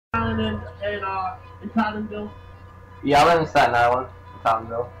Island in Tottenville? Yeah, I live in Staten Island,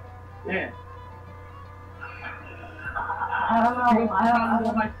 Tottenville. Yeah. I don't know.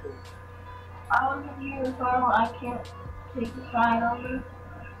 Tottenville High School. I wasn't here, so I can't take the sign over.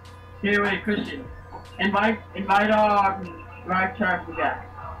 Here, wait, Christian. Invite right Charles again.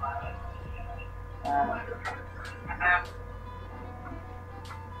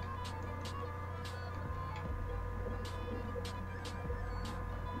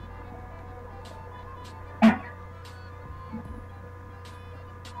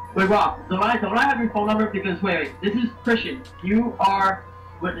 Wait, Rob, don't I have your phone number? Because, wait, this is Christian. You are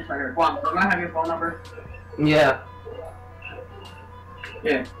witness right here. Rob, don't I have your phone number? Yeah.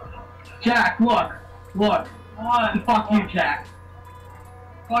 Yeah. Jack, look. What? Fuck you, Jack.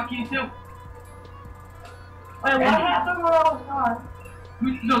 Fuck you, too. Wait, what happened when I was gone?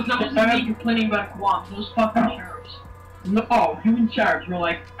 No, that wasn't me complaining about Guam. Those fucking sheriffs. No, you in charge. You're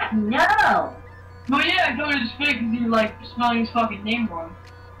like, No! well, yeah, I told you his face because you were like spelling his fucking name wrong.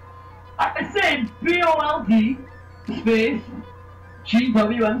 I said B-O-L-D space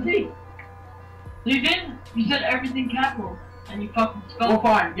G-W-M-T. You didn't. You said everything capital. And you fucking spelled it. Well,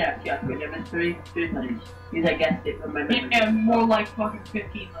 fine, yes, but there was three letters. Because I guessed it from my memory. Yeah, more like fucking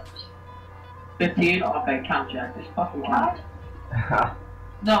 15 letters. 15? Okay, count, Jack. Just fucking count.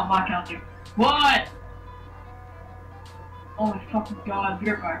 No, I'm not counting. What? Oh my fucking god,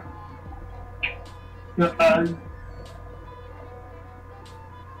 beer bar.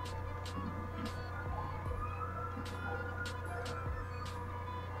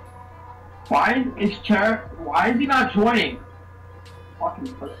 Why is he not joining?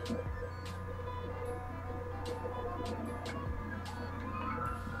 Fucking pussy.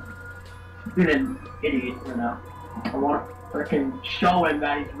 He's an idiot right now. I want to freaking show him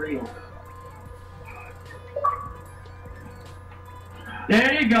that he's real.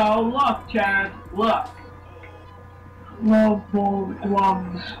 There you go, look, Chad, look. Love bold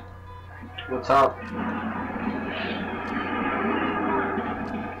gloves. What's up?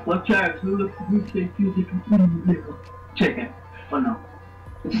 Look, Chad, who takes music chicken? Oh no.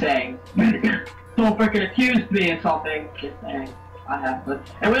 Just saying. Don't freaking accuse me of something. Just saying. I have to.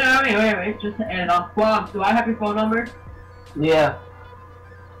 And wait, just to add on. Guam, do I have your phone number? Yeah.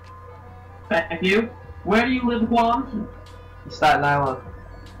 Thank you. Where do you live, Guam? Staten Island.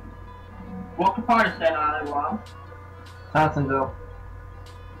 What part of Staten Island, Guam? Tottenville.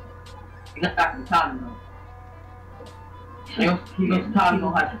 Exactly, Tottenville. He goes to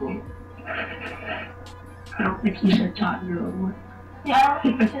Tottenville High School. I don't think he said Tottenville. Yeah, I don't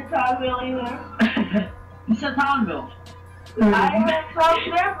think you said Tottenville either. He said Tottenville. I heard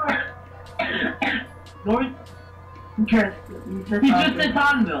something different. North? He just said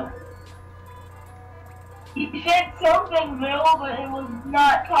Tottenville. He said somethingville, but it was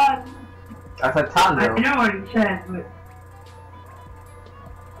not Tottenville. I said Tottenville. I know what he said, but...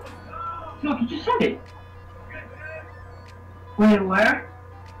 Look, he just said it. Wait, where?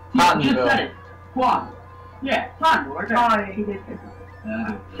 He just said it. Guam. Yeah, Tottenville, right there. Oh, yeah, he did say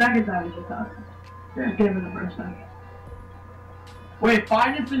that. Second time he said Tottenville. Yeah. He gave it the first time. Wait,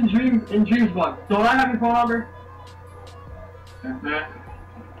 find us in Dreamsbug. Don't I have your phone number?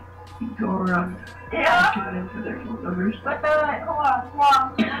 Go around. Yeah. For their phone numbers. But hold on.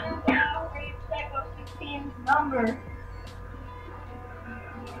 What is the average Psycho 16's number?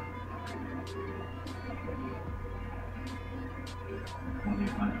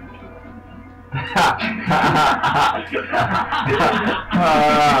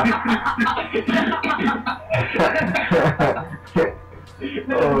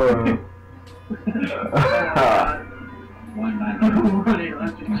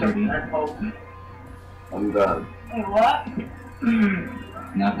 I'm done. Hey, what?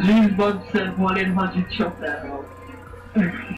 Dreamsbug said 1-800 choke that hoe.